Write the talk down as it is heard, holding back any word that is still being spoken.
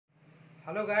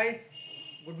Hello guys,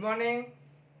 good morning.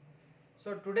 So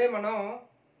today మనం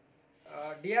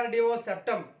DRDO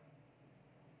CEPTAM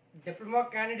diploma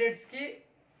candidates కి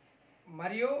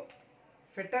మరియు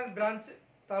fatal branch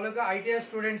తాలూకా ITI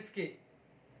students కి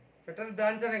fatal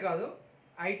branch అనే కాదు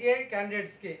ITI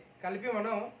క్యాండిడేట్స్ కి కలిపి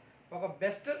మనం ఒక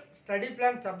బెస్ట్ స్టడీ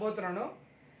ప్లాన్ చెప్పబోతున్నాను.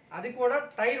 అది కూడా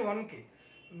టైర్ 1 కి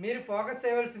మీరు ఫోకస్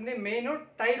చేయవలసింది మెయిన్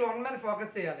టైర్ 1 మీద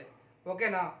ఫోకస్ చేయాలి.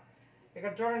 ఓకేనా?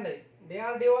 ఇక్కడ చూడండి,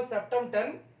 DRDO CEPTAM-10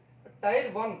 టైర్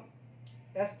 1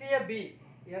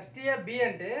 STA-B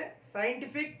అంటే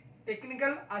scientific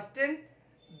technical assistant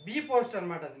B post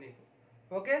అనమాట. అది మీకు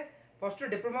ఓకే. ఫస్ట్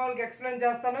డిప్లొమా వాళ్ళకి ఎక్స్ప్లెయిన్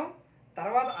చేస్తాను,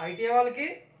 తర్వాత ITI వాళ్ళకి,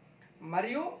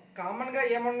 మరియు కామన్గా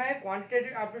ఏమున్నాయి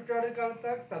క్వాంటిటేటివ్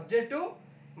ఆప్టిట్యూడ్ సబ్జెక్టు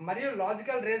మరియు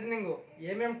లాజికల్ రీజనింగ్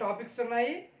ఏమేమి టాపిక్స్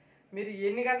ఉన్నాయి, మీరు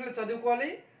ఎన్ని గంటలు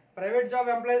చదువుకోవాలి, ప్రైవేట్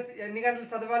జాబ్ ఎంప్లాయీస్ ఎన్ని గంటలు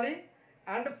చదవాలి,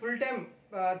 అండ్ ఫుల్ టైం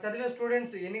చదివే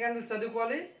స్టూడెంట్స్ ఎన్ని గంటలు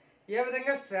చదువుకోవాలి, ఏ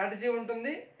విధంగా స్ట్రాటజీ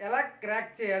ఉంటుంది, ఎలా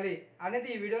క్రాక్ చేయాలి అనేది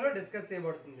ఈ వీడియోలో డిస్కస్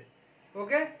చేయబడుతుంది.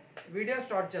 ఓకే, వీడియో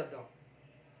స్టార్ట్ చేద్దాం.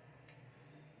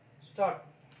 Start.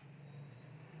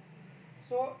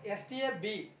 So STA-B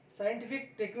scientific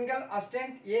technical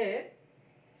assistant A,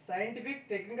 scientific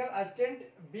technical assistant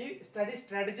B study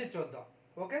strategy చూద్దాం.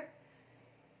 ఓకే,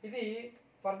 ఇది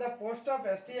for the post of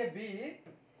STA-B.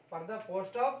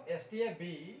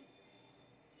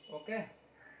 Okay,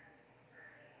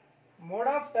 mode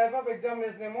of type of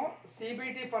examination ఏమో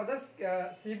CBT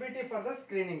ఫర్ ద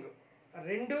స్క్రీనింగ్.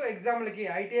 రెండు ఎగ్జామ్లకి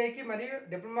ITIకి మరియు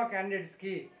diploma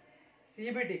క్యాండిడేట్స్కి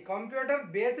CBT computer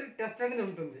based test అనేది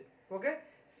ఉంటుంది. Okay,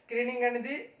 screening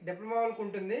అనేది diploma వాళ్ళకి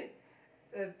ఉంటుంది.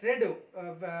 ట్రేడ్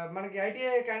మనకి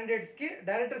ITI క్యాండిడేట్స్కి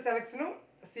డైరెక్టర్ సెలెక్షన్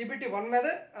CBT 1 మీద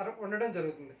ఉండడం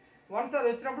జరుగుతుంది. వన్స్ అది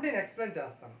వచ్చినప్పుడు నేను ఎక్స్ప్లెయిన్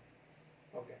చేస్తాను.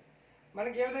 ఓకే,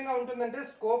 మనకి ఏ విధంగా ఉంటుందంటే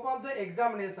స్కోప్ ఆఫ్ ద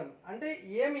ఎగ్జామినేషన్ అంటే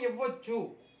ఏమి ఇవ్వచ్చు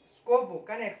స్కోప్,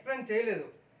 కానీ ఎక్స్ప్లెయిన్ చేయలేదు.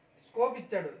 స్కోప్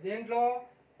ఇచ్చాడు. దేంట్లో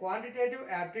క్వాంటిటేటివ్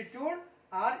యాప్టిట్యూడ్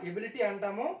ఆర్ ఎబిలిటీ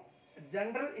అంటాము,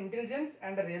 general intelligence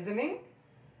and reasoning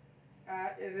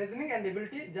and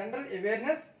ability, general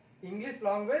awareness, English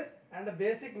language and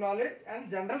basic knowledge and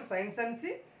general science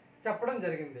అని చెప్పడం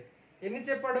జరిగింది. ఎన్ని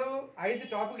చెప్పాడు? 5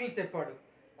 టాపిక్లు చెప్పాడు.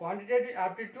 Quantitative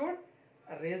aptitude,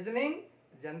 reasoning,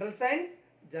 general science,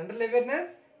 general awareness,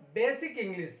 basic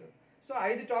English. So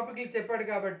 5 టాపిక్లు చెప్పాడు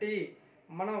కాబట్టి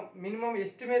మనం మినిమం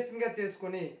ఎస్టిమేషన్గా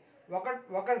చేసుకొని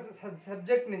ఒక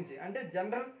సబ్జెక్ట్ నుంచి అంటే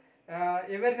జనరల్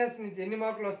అవేర్నెస్ నుంచి ఎన్ని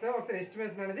మార్కులు వస్తాయో ఒకసారి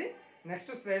ఎస్టిమేషన్ అనేది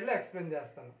నెక్స్ట్ స్లైడ్లో ఎక్స్ప్లెయిన్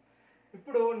చేస్తాను.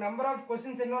 ఇప్పుడు నెంబర్ ఆఫ్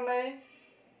క్వశ్చన్స్ ఎన్ని ఉన్నాయి?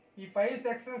 ఈ 5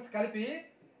 సెక్షన్స్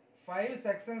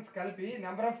కలిపి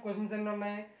నెంబర్ ఆఫ్ క్వశ్చన్స్ ఎన్ని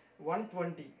ఉన్నాయి?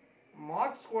 120.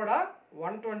 మార్క్స్ కూడా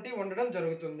 120 ఉండడం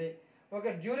జరుగుతుంది. ఓకే,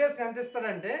 డ్యూరేషన్ ఎంత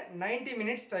ఇస్తాడంటే 90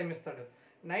 మినిట్స్ టైం ఇస్తాడు.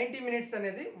 90 మినిట్స్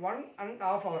అనేది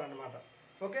 1.5 అవర్ అనమాట.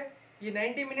 ఓకే, ఈ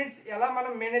 90 మినిట్స్ ఎలా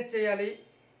మనం మేనేజ్ చేయాలి?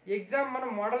 ఎగ్జామ్ మనం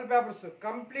మోడల్ పేపర్స్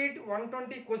కంప్లీట్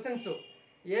 120 క్వశ్చన్స్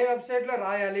ఏ వెబ్సైట్లో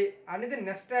రాయాలి అనేది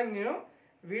నెక్స్ట్ టైం నేను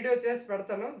వీడియో చేసి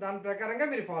పెడతాను. దాని ప్రకారంగా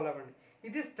మీరు ఫాలో అవ్వండి.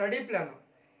 ఇది స్టడీ ప్లాన్.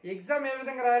 ఎగ్జామ్ ఏ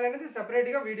విధంగా రాయాలనేది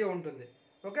సపరేట్గా వీడియో ఉంటుంది.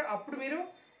 ఓకే, అప్పుడు మీరు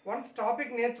వన్స్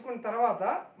టాపిక్ నేర్చుకున్న తర్వాత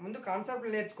ముందు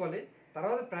కాన్సెప్ట్లు నేర్చుకోవాలి,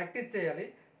 తర్వాత ప్రాక్టీస్ చేయాలి,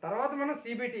 తర్వాత మనం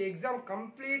CBT ఎగ్జామ్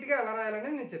కంప్లీట్గా ఎలా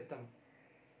రాయాలనేది నేను చెప్తాను.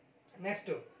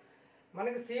 నెక్స్ట్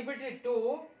మనకి CBT 2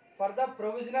 for the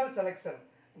provisional selection.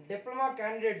 Diploma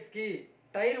క్యాండిడేట్స్కి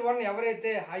టైర్ 1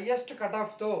 ఎవరైతే హయ్యెస్ట్ కట్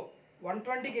ఆఫ్తో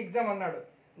 120కి ఎగ్జామ్ అన్నాడు,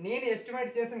 నేను ఎస్టిమేట్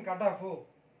చేసిన కట్ ఆఫ్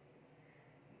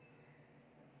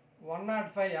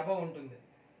 105 అబవ్ ఉంటుంది.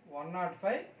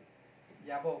 105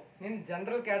 అబవ్ నేను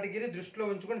జనరల్ కేటగిరీ దృష్టిలో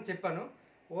ఉంచుకొని చెప్పాను.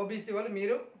 OBC వాళ్ళు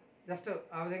మీరు జస్ట్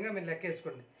ఆ విధంగా మీరు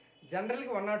లెక్కేసుకోండి.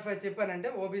 జనరల్కి 105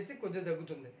 చెప్పానంటే OBC కొద్దిగా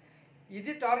తగ్గుతుంది.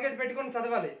 ఇది టార్గెట్ పెట్టుకొని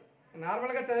చదవాలి.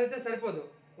 నార్మల్గా చదివితే సరిపోదు.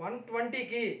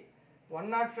 120కి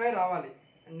 105 రావాలి.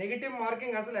 నెగిటివ్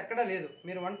మార్కింగ్ అసలు ఎక్కడా లేదు.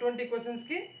 మీరు 120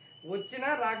 క్వశ్చన్స్కి వచ్చినా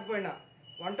రాకపోయినా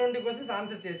 120 క్వశ్చన్స్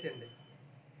ఆన్సర్ చేసేయండి.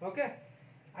 ఓకే,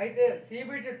 అయితే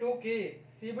CBT 2కి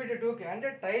అంటే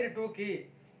టైర్ 2కి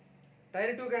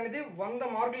అనేది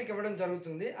 100 మార్కులకి ఇవ్వడం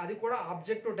జరుగుతుంది. అది కూడా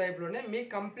ఆబ్జెక్టివ్ టైప్లోనే మీ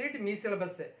కంప్లీట్ మీ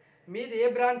సిలబస్సే. మీది ఏ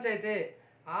బ్రాంచ్ అయితే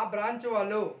ఆ బ్రాంచ్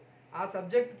వాళ్ళు ఆ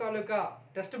సబ్జెక్ట్ తాలూకా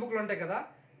టెక్స్ట్ బుక్లు ఉంటాయి కదా,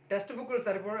 టెక్స్ట్ బుక్లు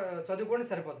చదువుకొని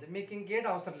సరిపోద్ది. మీకు ఇంకేంటి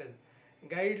అవసరం లేదు.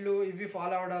 గైడ్లు ఇవి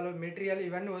ఫాలో అవ్వడాలు, మెటీరియల్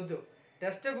ఇవన్నీ వద్దు.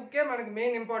 టెక్స్ట్ బుక్కే మనకి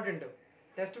మెయిన్ ఇంపార్టెంట్.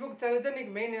 టెక్స్ట్ బుక్ చదివితే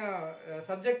నీకు మెయిన్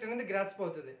సబ్జెక్ట్ అనేది గ్రాస్ప్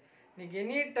అవుతుంది. నీకు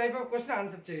any type of question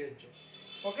answer చేయొచ్చు.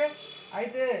 ఓకే,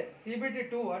 అయితే CBT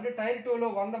 2 అంటే టైర్ 2లో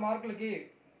 100 మార్కులకి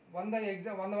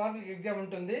ఎగ్జామ్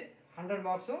ఉంటుంది. 100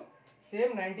 మార్క్స్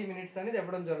సేమ్ 90 మినిట్స్ అనేది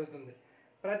ఇవ్వడం జరుగుతుంది.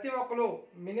 ప్రతి ఒక్కరు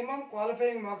మినిమం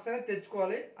క్వాలిఫైయింగ్ మార్క్స్ అనేది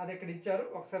తెచ్చుకోవాలి. అది ఇక్కడ ఇచ్చారు,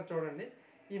 ఒకసారి చూడండి.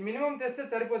 ఈ మినిమం తెస్తే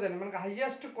సరిపోదండి, మనకు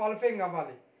హయ్యెస్ట్ క్వాలిఫైయింగ్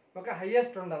అవ్వాలి. ఓకే,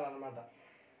 హయ్యెస్ట్ ఉండాలన్నమాట.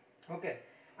 ఓకే,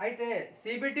 అయితే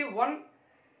CBT 1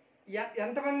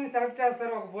 ఎంతమందిని సెలెక్ట్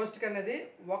చేస్తారు ఒక పోస్ట్కి అనేది,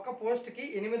 ఒక పోస్ట్కి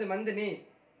 8 మందిని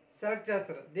సెలెక్ట్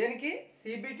చేస్తారు. దేనికి?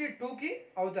 CBT 2కి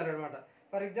అవుతారు అనమాట.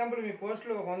 ఫర్ ఎగ్జాంపుల్ మీ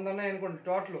పోస్టులు 100 ఉన్నాయనుకోండి,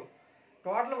 టోటల్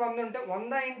 100 ఉంటే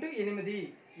 100 × 8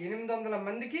 800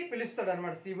 మందికి పిలుస్తాడు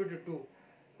అనమాట CBT 2.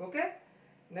 Okay.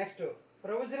 Next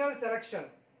provisional selection.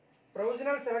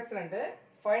 Provisional selection అంటే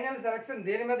ఫైనల్ సెలక్షన్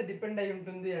దేని మీద డిపెండ్ అయి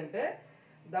ఉంటుంది అంటే,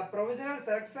 the provisional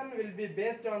selection will be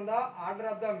based on the order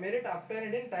of the merit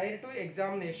obtained in tier 2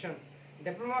 examination.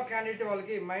 Diploma candidate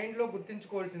వాళ్ళకి మైండ్లో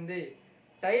గుర్తుంచుకోవాల్సింది,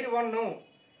 టైర్ 1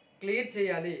 క్లియర్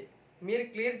చేయాలి. మీరు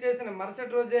క్లియర్ చేసిన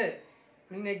మరుసటి రోజే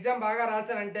నిన్న ఎగ్జామ్ బాగా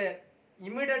రాశారంటే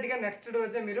ఇమీడియట్గా నెక్స్ట్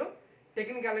రోజే మీరు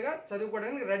టెక్నికల్గా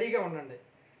చదువుకోవడానికి రెడీగా ఉండండి.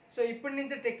 సో ఇప్పటి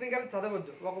నుంచే టెక్నికల్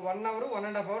చదవద్దు. ఒక 1 అవర్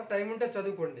 1.5 అవర్ టైం ఉంటే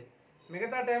చదువుకోండి.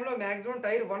 మిగతా టైంలో మ్యాక్సిమం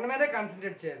టైర్ 1 మీదే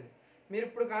కాన్సన్ట్రేట్ చేయండి. మీరు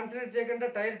ఇప్పుడు కాన్సన్ట్రేట్ చేయకుండా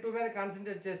టైర్ 2 మీద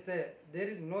కాన్సన్ట్రేట్ చేస్తే there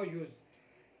is no use.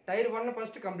 Tyre 1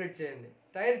 first complete చేయండి,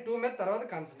 టైర్ 2 మీద తర్వాత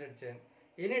కాన్సన్ట్రేట్ చేయండి.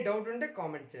 ఎనీ డౌట్ ఉంటే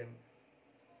కామెంట్ చేయండి.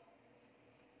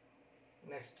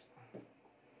 Next,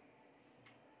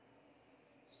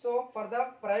 so for the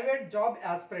private job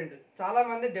aspirant,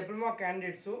 చాలామంది డిప్లొమా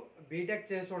క్యాండిడేట్స్ బీటెక్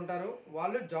చేస్తూ ఉంటారు,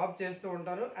 వాళ్ళు జాబ్ చేస్తూ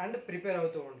ఉంటారు అండ్ ప్రిపేర్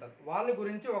అవుతూ ఉంటారు. వాళ్ళ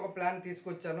గురించి ఒక ప్లాన్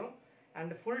తీసుకొచ్చాను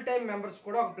అండ్ ఫుల్ టైం మెంబర్స్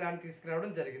కూడా ఒక ప్లాన్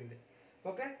తీసుకురావడం జరిగింది.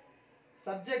 Okay.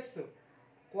 Subjects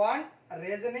quant,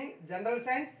 reasoning, general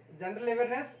science, general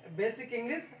awareness, basic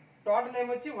English. Total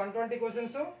ఏమొచ్చి 120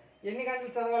 questions. ఎన్ని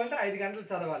గంటలు చదవాలంటే 5 గంటలు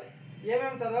చదవాలి.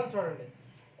 ఏమేమి చదవాలి చూడండి.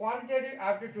 క్వాంటిటేటివ్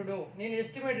యాప్టిట్యూడ్ నేను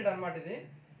ఎస్టిమేటెడ్ అనమాట, ఇది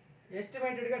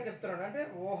ఎస్టిమేటెడ్గా చెప్తున్నాను. అంటే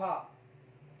ఊహా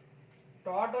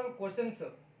టోటల్ క్వశ్చన్స్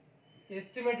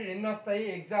ఎస్టిమేటెడ్ ఎన్ని వస్తాయి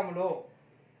ఎగ్జామ్లో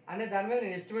అనే దాని మీద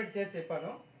నేను ఎస్టిమేట్ చేసి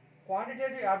చెప్పాను.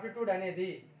 క్వాంటిటేటివ్ యాప్టిట్యూడ్ అనేది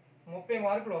 30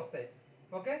 మార్కులు వస్తాయి.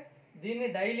 ఓకే. దీన్ని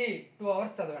డైలీ 2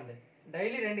 అవర్స్ చదవండి,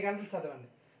 డైలీ 2 గంటలు చదవండి.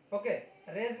 ఓకే.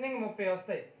 రీజనింగ్ 30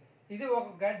 వస్తాయి, ఇది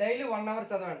ఒక డైలీ 1 అవర్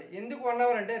చదవండి. ఎందుకు 1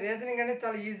 అవర్ అంటే రీజనింగ్ అనేది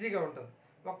చాలా ఈజీగా ఉంటుంది.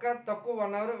 తక్కువ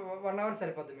 1 అవర్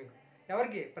సరిపోద్ది మీకు.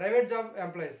 ఎవరికి? ప్రైవేట్ జాబ్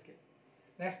ఎంప్లాయీస్కి.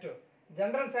 నెక్స్ట్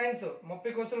జనరల్ సైన్స్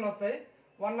 30 క్వశ్చన్లు వస్తాయి,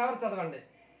 1 అవర్ చదవండి.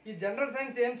 ఈ జనరల్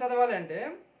సైన్స్ ఏం చదవాలి అంటే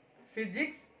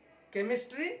ఫిజిక్స్,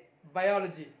 కెమిస్ట్రీ,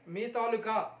 బయాలజీ. మీ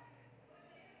తాలూకా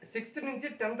 6th నుంచి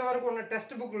 10th వరకు ఉన్న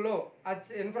టెక్స్ట్ బుక్లో ఆ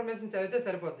ఇన్ఫర్మేషన్ చదివితే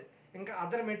సరిపోద్ది. ఇంకా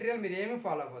అదర్ మెటీరియల్ మీరు ఏమీ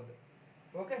ఫాలో అవ్వద్దు.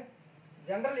 ఓకే.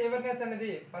 జనరల్ అవేర్నెస్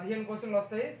అనేది 15 క్వశ్చన్లు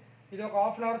వస్తాయి, ఇది ఒక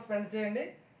హాఫ్ అన్ అవర్ స్పెండ్ చేయండి.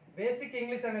 బేసిక్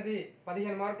ఇంగ్లీష్ అనేది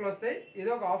 15 మార్కులు వస్తాయి, ఇది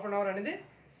ఒక హాఫ్ అన్ అవర్ అనేది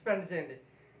స్పెండ్ చేయండి.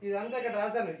 ఇదంతా ఇక్కడ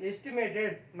రాశాను,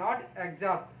 ఎస్టిమేటెడ్ నాట్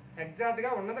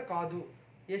ఎగ్జాక్ట్గా ఉన్నది కాదు,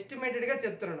 ఎస్టిమేటెడ్గా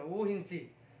చెప్తున్నాను, ఊహించి.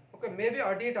 ఓకే. మేబీ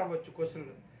అటు ఇటు అవ్వచ్చు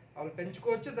క్వశ్చన్లు, వాళ్ళు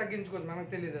పెంచుకోవచ్చు తగ్గించుకోవచ్చు,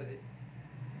 మనకు తెలియదు. అది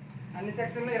అన్ని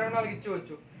సెక్షన్లో 24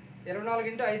 ఇచ్చేవచ్చు, 24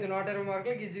 × 5 120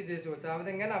 మార్కులకి ఈజీ చేసేవచ్చు, ఆ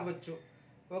విధంగానే అవ్వచ్చు.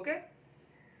 ఓకే.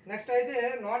 నెక్స్ట్ అయితే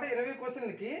 120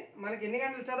 క్వశ్చన్లకి మనకి ఎన్ని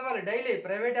గంటలు చదవాలి డైలీ?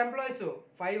 ప్రైవేట్ ఎంప్లాయీస్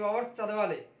 5 అవర్స్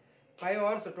చదవాలి. 5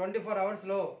 అవర్స్ 24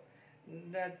 అవర్స్లో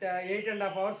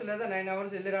 8.5 అవర్స్ లేదా 9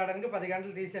 అవర్స్ వెళ్ళి రావడానికి 10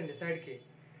 గంటలు తీసేయండి సైడ్కి.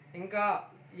 ఇంకా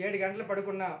 7 గంటలు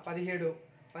పడుకున్న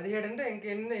 17 అంటే ఇంక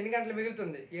ఎన్ని గంటలు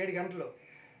మిగులుతుంది? 7 గంటలు.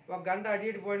 1 గంట అటు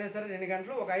ఇటు పోయినా సరే 2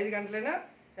 గంటలు, ఒక 5 గంటలైనా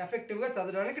ఎఫెక్టివ్గా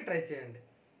చదవడానికి ట్రై చేయండి.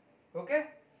 Okay.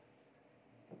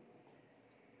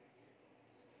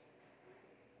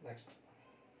 Next,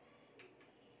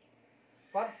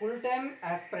 for full time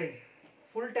aspirants.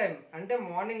 Full time అంటే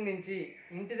మార్నింగ్ నుంచి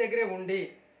ఇంటి దగ్గరే ఉండి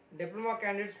డిప్లొమా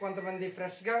క్యాండిడేట్స్ కొంతమంది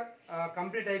ఫ్రెష్గా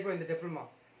కంప్లీట్ అయిపోయింది డిప్లొమా,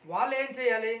 వాళ్ళు ఏం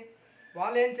చేయాలి?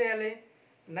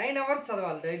 9 అవర్స్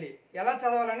చదవాలి డైలీ. ఎలా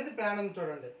చదవాలనేది ప్లాన్ ఉంది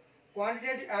చూడండి.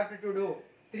 క్వాంటిటేటివ్ యాప్టిట్యూడ్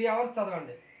 3 అవర్స్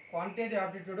చదవండి. క్వాంటిటేటివ్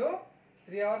యాప్టిట్యూడ్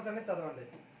 3 అవర్స్ అనేది చదవండి.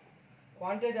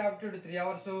 క్వాంటిటేటివ్ యాప్టిట్యూడ్ 3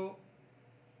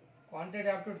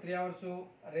 అవర్స్,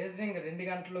 రీజనింగ్ 2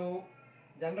 గంటలు,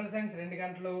 జనరల్ సైన్స్ 2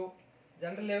 గంటలు,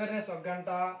 జనరల్ అవేర్నెస్ 1 గంట.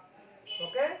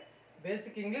 ఓకే.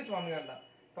 బేసిక్ ఇంగ్లీష్ 1 గంట.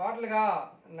 టోటల్గా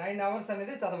 9 అవర్స్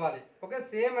అనేది చదవాలి. ఓకే.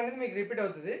 సేమ్ అనేది మీకు రిపీట్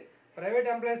అవుతుంది. ప్రైవేట్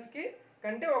ఎంప్లాయీస్కి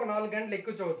కంటే ఒక 4 గంటలు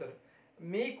ఎక్కువ చదువుతారు.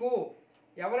 మీకు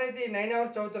ఎవరైతే ఈ 9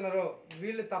 అవర్స్ చదువుతున్నారో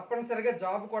వీళ్ళు తప్పనిసరిగా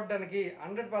జాబ్ కొట్టడానికి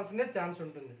 100% ఛాన్స్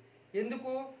ఉంటుంది.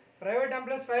 ఎందుకు? ప్రైవేట్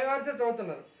ఎంప్లాయీస్ 5 అవర్సే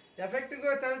చదువుతున్నారు.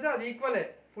 ఎఫెక్టివ్గా చదివితే అది ఈక్వలే,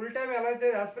 ఫుల్ టైం ఎలా అయితే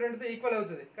ఆస్పిరెంట్తో ఈక్వల్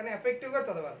అవుతుంది, కానీ ఎఫెక్టివ్గా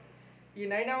చదవాలి. ఈ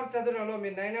 9 అవర్స్ చదవడంలో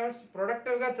మీరు 9 అవర్స్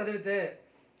ప్రొడక్టివ్గా చదివితే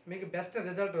మీకు బెస్ట్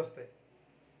రిజల్ట్ వస్తాయి.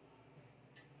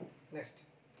 Next,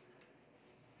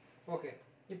 okay.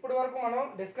 ఇప్పుడు వరకు మనం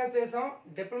డిస్కస్ చేసాం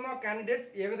డిప్లొమా క్యాండిడేట్స్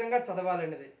ఏ విధంగా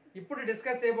చదవాలనేది. ఇప్పుడు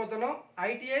డిస్కస్ చేయబోతున్నాం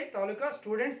ఐటీఐ తాలూకా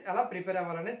స్టూడెంట్స్ ఎలా ప్రిపేర్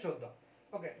అవ్వాలనేది చూద్దాం.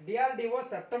 ఓకే. DRDO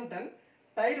CEPTAM-10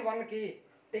 టైర్ 1కి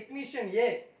టెక్నీషియన్ ఏ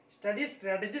స్టడీ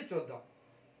స్ట్రాటజీ చూద్దాం.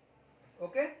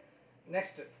 ఓకే.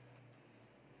 నెక్స్ట్,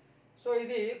 సో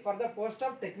ఇది for the post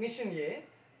of technician A.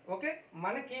 Okay.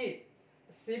 మనకి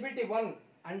CBT 1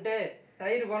 అంటే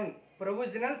టైర్ 1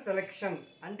 ప్రొవిజనల్ సెలెక్షన్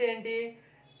అంటే ఏంటి,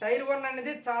 టైర్ 1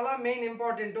 అనేది చాలా మెయిన్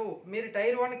ఇంపార్టెంట్. మీరు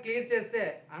టైర్ 1 క్లియర్ చేస్తే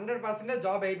 100%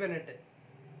 జాబ్ అయిపోయినట్టే.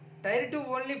 Tyre 2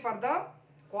 only for the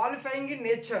qualifying in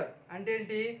nature అంటే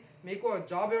ఏంటి, మీకు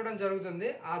జాబ్ ఇవ్వడం జరుగుతుంది.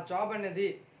 ఆ జాబ్ అనేది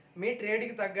మీ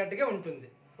ట్రేడ్కి తగ్గట్టుగా ఉంటుంది.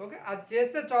 ఓకే, అది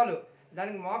చేస్తే చాలు,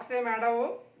 దానికి మార్క్స్ ఏమి యాడ్ అవ్వవు,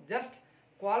 just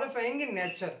qualifying in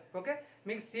nature. Okay,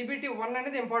 మీకు CBT 1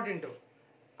 అనేది ఇంపార్టెంట్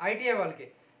ITI వాళ్ళకి,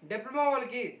 డిప్లొమా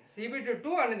వాళ్ళకి CBT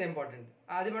 2 అనేది ఇంపార్టెంట్,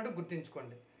 అది మటు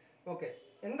గుర్తుంచుకోండి. ఓకే,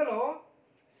 ఇందులో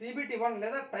CBT 1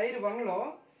 లేదా టైర్ 1లో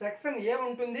సెక్షన్ A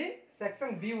ఉంటుంది,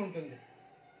 సెక్షన్ B ఉంటుంది.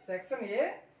 సెక్షన్ A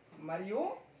మరియు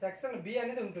సెక్షన్ B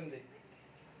అనేది ఉంటుంది.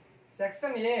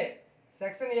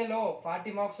 సెక్షన్ Aలో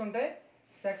 40 మార్క్స్ ఉంటాయి,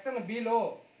 సెక్షన్ Bలో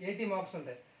 80 మార్క్స్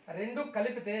ఉంటాయి. రెండు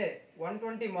కలిపితే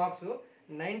 120 మార్క్స్,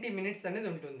 90 మినిట్స్ అనేది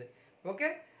ఉంటుంది. ఓకే,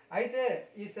 అయితే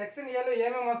ఈ సెక్షన్ Aలో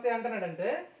ఏమేమి వస్తాయి అంటున్నాడంటే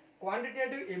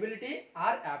quantitative ability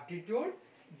or aptitude,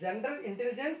 general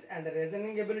intelligence and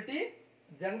reasoning ability,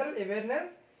 general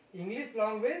awareness, English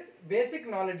language,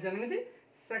 basic knowledge అనేది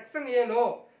సెక్షన్ Aలో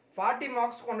 40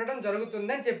 మార్క్స్ ఉండడం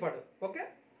జరుగుతుంది అని చెప్పాడు. Okay,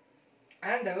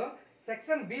 and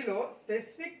section Bలో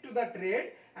specific to the trade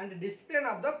and discipline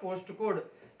of the post code.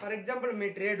 For example me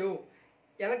trade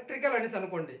electrical అనేసి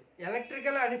అనుకోండి,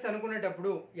 electrical అనేసి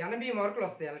అనుకునేటప్పుడు 80 మార్కులు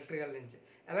వస్తాయి ఎలక్ట్రికల్ నుంచి.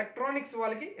 ఎలక్ట్రానిక్స్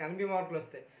వాళ్ళకి 80 మార్కులు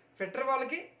వస్తాయి, ఫిట్టర్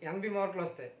వాళ్ళకి 80 మార్కులు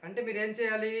వస్తాయి. అంటే మీరు ఏం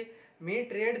చేయాలి, మీ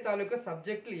ట్రేడ్ తాలూకా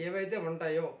సబ్జెక్టులు ఏవైతే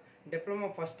ఉంటాయో diploma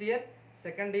first year,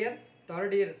 second year,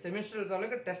 third year semester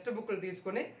తాలూకా టెక్స్ట్ బుక్లు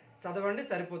తీసుకొని చదవండి,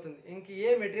 సరిపోతుంది. ఇంక ఏ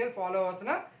మెటీరియల్ ఫాలో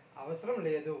అవ్వాల్సిన అవసరం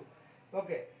లేదు.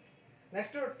 ఓకే,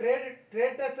 నెక్స్ట్ ట్రేడ్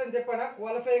టెస్ట్ అని చెప్పాను,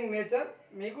 క్వాలిఫైయింగ్ నేచర్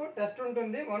మీకు టెస్ట్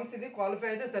ఉంటుంది. వన్స్ ఇది క్వాలిఫై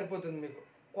అయితే సరిపోతుంది, మీకు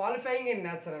క్వాలిఫైయింగ్ ఇన్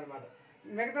నేచర్ అనమాట.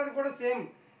 మిగతాది కూడా సేమ్.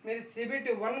 మీరు CBT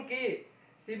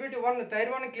 1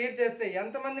 టైర్ 1 క్లియర్ చేస్తే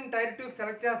ఎంతమందిని టైర్ 2కి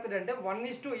సెలెక్ట్ చేస్తాడంటే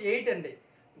 1:8 అండి,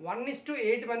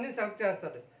 1:8 మందిని సెలెక్ట్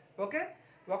చేస్తాడు. ఓకే,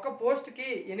 ఒక పోస్ట్కి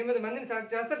 8 మందిని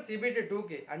సెలెక్ట్ చేస్తారు CBT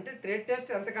 2కి. అంటే ట్రేడ్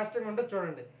టెస్ట్ ఎంత కష్టంగా ఉంటుందో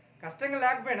చూడండి. కష్టంగా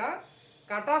లేకపోయినా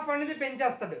కట్ ఆఫ్ అనేది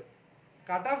పెంచేస్తాడు,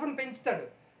 కట్ ఆఫ్ని పెంచుతాడు,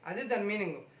 అది దాని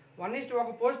మీనింగ్. 1:1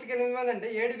 ఒక పోస్ట్కి 8 మంది అంటే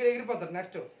 7కి ఎగిరిపోతారు.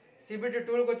 నెక్స్ట్ CBT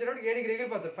 2కి వచ్చేటప్పుడు 7కి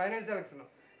ఎగిరిపోతారు ఫైనల్ సెలెక్షన్.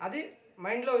 అది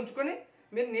మైండ్లో ఉంచుకొని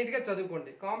మీరు నీట్గా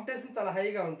చదువుకోండి, కాంపిటీషన్ చాలా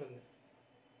హైగా ఉంటుంది.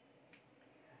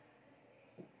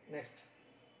 నెక్స్ట్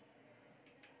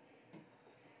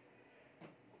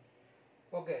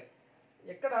ఓకే,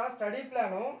 ఇక్కడ స్టడీ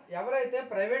ప్లాను ఎవరైతే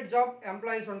ప్రైవేట్ జాబ్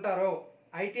ఎంప్లాయీస్ ఉంటారో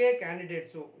ITI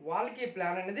క్యాండిడేట్స్ వాళ్ళకి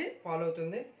ప్లాన్ అనేది ఫాలో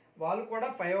అవుతుంది. వాళ్ళు కూడా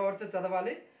 5 అవర్స్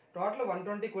చదవాలి. టోటల్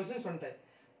 120 క్వశ్చన్స్ ఉంటాయి.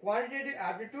 Quantitative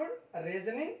aptitude,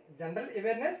 reasoning, general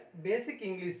awareness, basic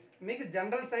English. మీకు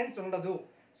జనరల్ సైన్స్ ఉండదు.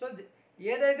 సో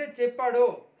ఏదైతే చెప్పాడో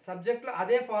సబ్జెక్టులో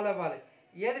అదే ఫాలో అవ్వాలి,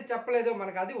 ఏది చెప్పలేదో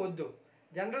మనకు అది వద్దు.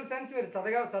 జనరల్ సైన్స్ మీరు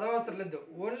చదవవసరం లేదు,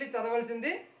 ఓన్లీ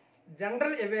చదవాల్సింది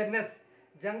జనరల్ అవేర్నెస్.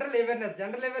 జనరల్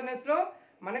అవేర్నెస్లో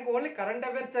మనకు ఓన్లీ కరెంట్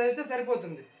అఫైర్స్ చదివితే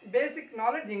సరిపోతుంది, బేసిక్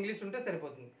నాలెడ్జ్ ఇంగ్లీష్ ఉంటే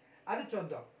సరిపోతుంది. అది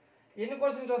చూద్దాం. ఎన్ని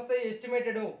క్వశ్చన్స్ వస్తాయి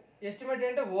ఎస్టిమేటెడ్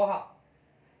అంటే ఊహ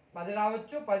 10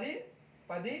 రావచ్చు, 10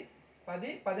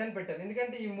 అని పెట్టాను.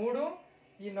 ఎందుకంటే ఈ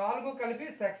 4 కలిపి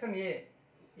సెక్షన్ A,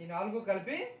 ఈ 4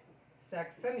 కలిపి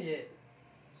సెక్షన్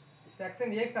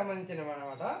Aకి సంబంధించినవి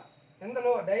అనమాట.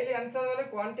 ఇందులో డైలీ ఎంత చదవాలి,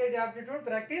 క్వాంటిటేటివ్ యాప్టిట్యూడ్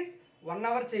ప్రాక్టీస్ 1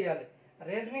 అవర్ చేయాలి,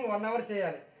 రీజనింగ్ 1 అవర్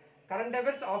చేయాలి, కరెంట్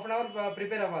అఫైర్స్ ½ అవర్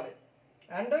ప్రిపేర్ అవ్వాలి,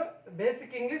 అండ్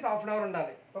బేసిక్ ఇంగ్లీష్ ½ అవర్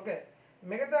ఉండాలి. ఓకే,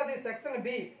 మిగతాది సెక్షన్ B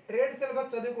ట్రేడ్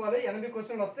సిలబస్ చదువుకోవాలి. 80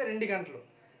 క్వశ్చన్లు వస్తే 2 గంటలు,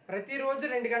 ప్రతిరోజు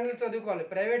 2 గంటలు చదువుకోవాలి.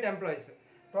 ప్రైవేట్ ఎంప్లాయీస్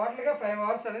టోటల్గా 5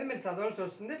 అవర్స్ అనేది మీరు చదవాల్సి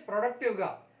వస్తుంది ప్రొడక్టివ్గా.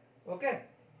 Okay,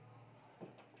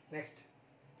 next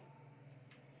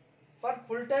for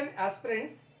full time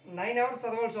aspirants 9 hours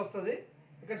చదవాల్సి వస్తుంది.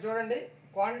 ఇక్కడ చూడండి,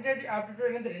 క్వాంటిటేటివ్ యాప్టిట్యూడ్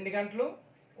అనేది 2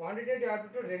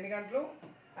 గంటలు,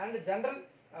 and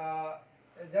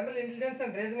general intelligence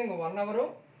and reasoning 1 hour,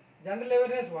 general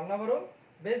awareness 1 hour,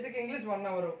 basic English 1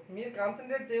 hour. మీరు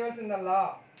కాన్సన్ట్రేట్ చేయవలసిందల్లా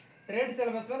ట్రేడ్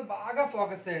సిలబస్ మీద బాగా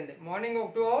ఫోకస్ చేయండి. మార్నింగ్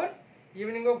ఒక 2 అవర్స్,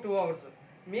 ఈవినింగ్ ఒక 2 అవర్స్.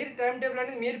 మీరు టైం టేబుల్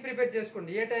అనేది మీరు ప్రిపేర్ చేసుకోండి.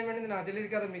 ఏ టైం అనేది నాకు తెలియదు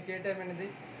కదా,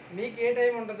 మీకు ఏ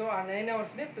టైం ఉంటుందో ఆ 9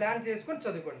 అవర్స్ని ప్లాన్ చేసుకొని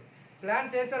చదువుకోండి.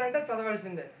 ప్లాన్ చేశారంటే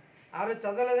చదవాల్సిందే. ఆ రోజు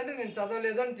చదవలేదంటే నేను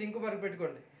చదవలేదు అని టింకు మార్క్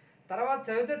పెట్టుకోండి. తర్వాత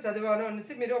చదివితే చదివాను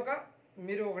అనేసి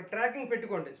మీరు ఒక ట్రాకింగ్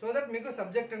పెట్టుకోండి. సో దట్ మీకు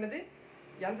సబ్జెక్ట్ అనేది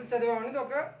ఎంత చదివాం అనేది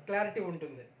ఒక క్లారిటీ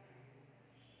ఉంటుంది.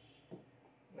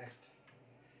 నెక్స్ట్,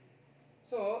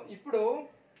 సో ఇప్పుడు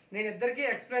నేను ఇద్దరికీ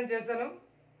ఎక్స్ప్లెయిన్ చేశాను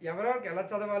ఎవరెవరికి ఎలా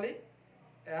చదవాలి.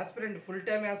 Aspirant, full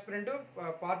time aspirant,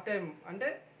 part time అంటే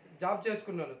జాబ్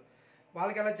చేసుకున్న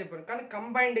వాళ్ళకి ఎలా చెప్పాను. కానీ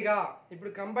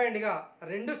కంబైన్డ్గా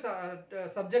 2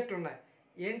 సబ్జెక్టులు ఉన్నాయి.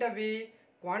 ఏంటవి,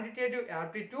 quantitative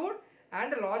aptitude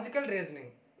and logical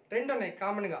reasoning 2 ఉన్నాయి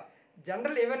కామన్గా.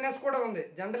 జనరల్ అవేర్నెస్ కూడా ఉంది,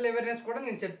 జనరల్ అవేర్నెస్ కూడా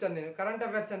నేను చెప్తాను. కరెంట్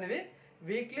అఫైర్స్ అనేవి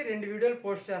వీక్లీ 2 వీడియోలు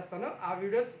పోస్ట్ చేస్తాను. ఆ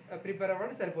వీడియోస్ ప్రిపేర్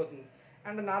అవ్వండి సరిపోతుంది.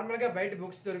 అండ్ నార్మల్గా బయట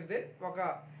బుక్స్ దొరికితే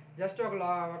జస్ట్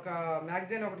ఒక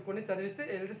మ్యాగజైన్ ఒకటి కొని చదివిస్తే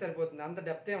వెళ్తే సరిపోతుంది. అంత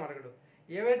డెప్త్ ఏం అడగడు.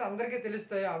 ఏవైతే అందరికీ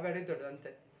తెలుస్తాయో అవి అడుగుతాడు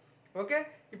అంతే. ఓకే,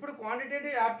 ఇప్పుడు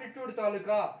quantitative aptitude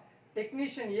taluka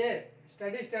technician A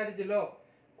study స్ట్రాటజీలో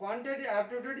quantitative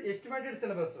aptitude estimated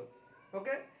syllabus.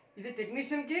 Okay, ఇది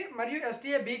టెక్నీషియన్కి మరియు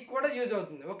STA-Bకి కూడా యూజ్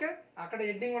అవుతుంది. ఓకే, అక్కడ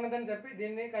హెడ్డింగ్ ఉన్నదని చెప్పి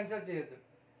దీన్ని కన్సిడర్ చేయొద్దు.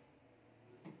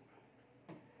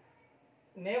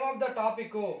 Name of the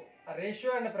topic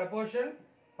ratio and proportion,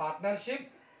 partnership,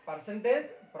 percentage,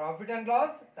 profit and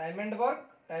loss, time and work,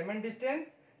 time and distance,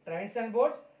 trains and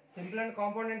boats, simple and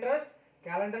compound interest,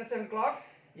 calendars and clocks,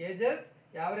 ages,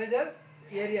 averages,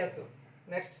 areas.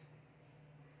 Next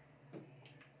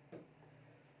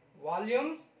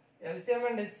volumes, LCM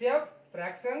and HCF,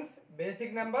 fractions,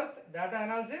 basic numbers, data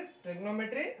analysis,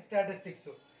 trigonometry, statistics.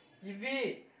 ఇవి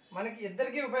మనకి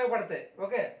ఇద్దరికి ఉపయోగపడతాయి.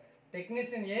 Okay,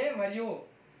 technician A మరియు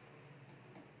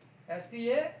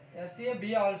STA-B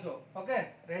also. Okay,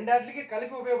 రెండాటికి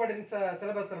కలిపి ఉపయోగపడింది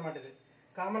syllabus అనమాట ఇది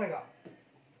కామన్గా.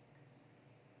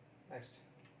 నెక్స్ట్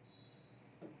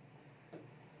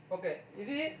ఓకే,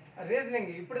 ఇది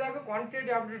రీజనింగ్. ఇప్పుడు దాకా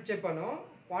క్వాంటిటేటివ్ యాప్టిట్యూడ్ చెప్పాను.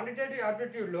 క్వాంటిటేటివ్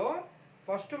యాప్టిట్యూడ్లో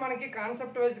ఫస్ట్ మనకి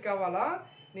కాన్సెప్ట్ వైజ్ కావాలా.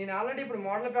 నేను ఆల్రెడీ ఇప్పుడు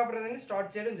మోడల్ పేపర్ అనేది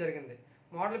స్టార్ట్ చేయడం జరిగింది.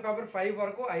 మోడల్ పేపర్ 5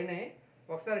 వరకు అయినాయి.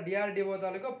 ఒకసారి DRDO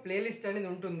తాలూకా ప్లేలిస్ట్ అనేది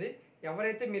ఉంటుంది.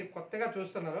 ఎవరైతే మీరు కొత్తగా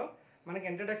చూస్తున్నారో మనకి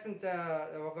ఇంట్రడక్షన్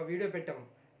ఒక వీడియో పెట్టాము.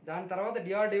 దాని తర్వాత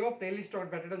DRDO ప్లేలిస్ట్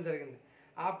ఒకటి పెట్టడం జరిగింది.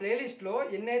 ఆ ప్లేలిస్ట్లో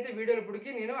ఎన్నైతే వీడియోలు ఇప్పటికి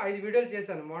నేను 5 వీడియోలు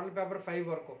చేశాను మోడల్ పేపర్ 5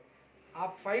 వరకు. ఆ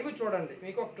 5 చూడండి,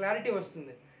 మీకు ఒక క్లారిటీ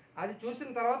వస్తుంది. అది చూసిన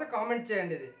తర్వాత కామెంట్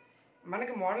చేయండి. ఇది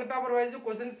మనకి model paper wise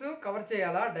questions cover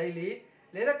చేయాలా డైలీ,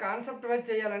 లేదా కాన్సెప్ట్ వైజ్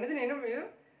చేయాలనేది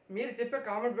మీరు చెప్పే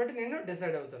కామెంట్ బట్టి నేను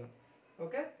డిసైడ్ అవుతాను.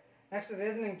 ఓకే, నెక్స్ట్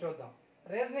రీజనింగ్ చూద్దాం.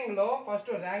 రీజనింగ్లో first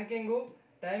ranking,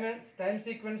 time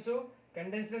సీక్వెన్సు,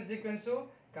 condensed సీక్వెన్సు,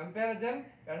 comparison,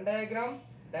 Venn diagram,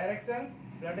 directions,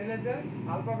 blood relations,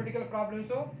 alphabetical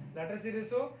problems, letter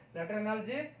series, letter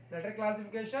analogy, letter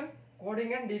classification,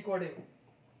 coding and decoding.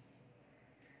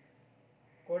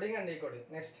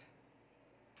 Next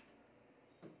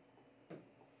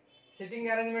sitting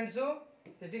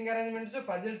arrangements,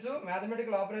 puzzles,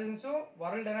 mathematical operations,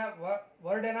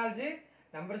 word analogy,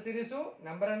 number series,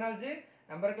 number analogy,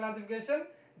 number classification,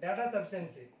 data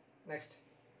sufficiency. Next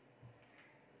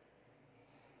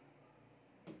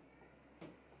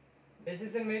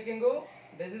decision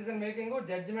making,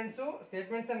 judgements,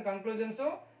 statements and conclusions,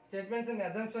 statements and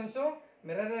assumptions,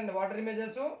 mirror and water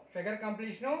images, figure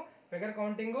completion, figure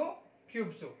counting,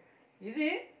 cubes. ఇది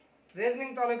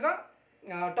reasoning తాలూకా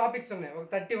topics ఉన్నాయి. ఒక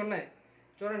 30 ఉన్నాయి.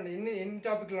 చూడండి ఎన్ని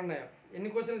టాపిక్లు ఉన్నాయో, ఎన్ని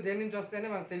క్వశ్చన్లు దేని నుంచి వస్తాయని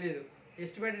మనకు తెలియదు.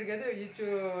 ఎస్టిమేటెడ్గా అయితే ఈచ్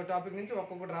టాపిక్ నుంచి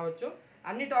ఒక్కొక్కటి రావచ్చు.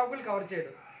 అన్ని టాపిక్లు కవర్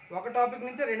చేయడం, ఒక టాపిక్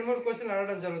నుంచి 2-3 క్వశ్చన్లు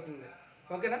అడగడం జరుగుతుంది.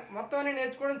 ఓకేనా, మొత్తం అన్ని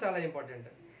నేర్చుకోవడం చాలా ఇంపార్టెంట్.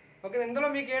 ఓకే, ఇందులో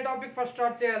మీకు ఏ టాపిక్ ఫస్ట్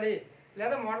స్టార్ట్ చేయాలి,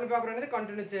 లేదా మోడల్ పేపర్ అనేది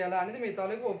కంటిన్యూ చేయాలా అనేది మీ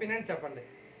తాలూకు ఒపీనియన్ చెప్పండి.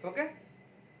 ఓకే,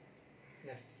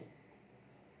 నెక్స్ట్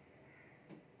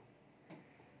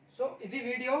సో ఇది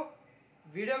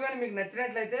వీడియో కానీ మీకు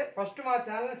నచ్చినట్లయితే ఫస్ట్ మా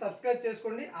ఛానల్ని సబ్స్క్రైబ్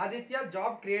చేసుకోండి, Aditya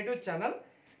job creative channel.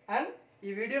 And ఈ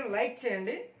వీడియోని లైక్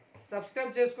చేయండి.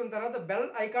 సబ్స్క్రైబ్ చేసుకున్న తర్వాత బెల్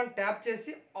ఐకాన్ ట్యాప్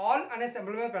చేసి ఆల్ అనే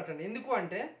సింబల్ మీద పెట్టండి. ఎందుకు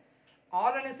అంటే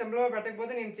ఆల్ అనే సింబల్ మీద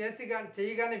పెట్టకపోతే నేను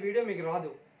చేయగానే వీడియో మీకు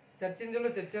రాదు, సెర్చ్ ఇంజిన్లో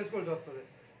సెర్చ్ చేసుకోవాల్సి వస్తుంది.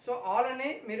 సో ఆల్ అని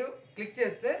మీరు క్లిక్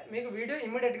చేస్తే మీకు వీడియో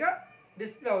ఇమ్మీడియట్గా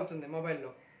డిస్ప్లే అవుతుంది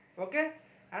మొబైల్లో. ఓకే,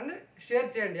 అండ్ షేర్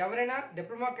చేయండి. ఎవరైనా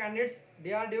డిప్లొమా క్యాండిడేట్స్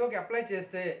DRDOకి అప్లై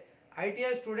చేస్తే, ITI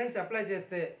స్టూడెంట్స్ అప్లై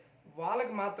చేస్తే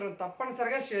వాళ్ళకి మాత్రం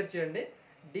తప్పనిసరిగా షేర్ చేయండి.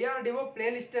 DRDO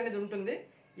ప్లేలిస్ట్ అనేది ఉంటుంది.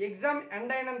 ఎగ్జామ్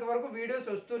ఎండ్ అయినంత వరకు వీడియోస్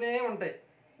వస్తూనే ఉంటాయి.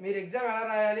 మీరు ఎగ్జామ్ ఎలా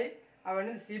రాయాలి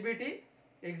అవన్నీ, CBT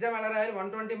ఎగ్జామ్ ఎలా రాయాలి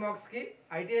 120 మార్క్స్కి,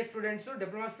 ITI స్టూడెంట్స్,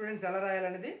 డిప్లొమా స్టూడెంట్స్ ఎలా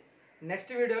రాయాలనేది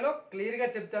నెక్స్ట్ వీడియోలో క్లియర్గా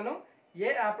చెప్తాను. ఏ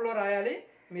యాప్లో రాయాలి,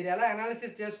 మీరు ఎలా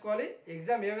అనాలిసిస్ చేసుకోవాలి,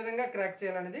 ఎగ్జామ్ ఏ విధంగా క్రాక్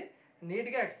చేయాలనేది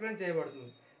నీట్గా ఎక్స్ప్లెయిన్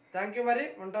చేయబడుతుంది. థ్యాంక్ యూ, మరి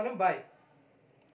ఉంటాను, బాయ్.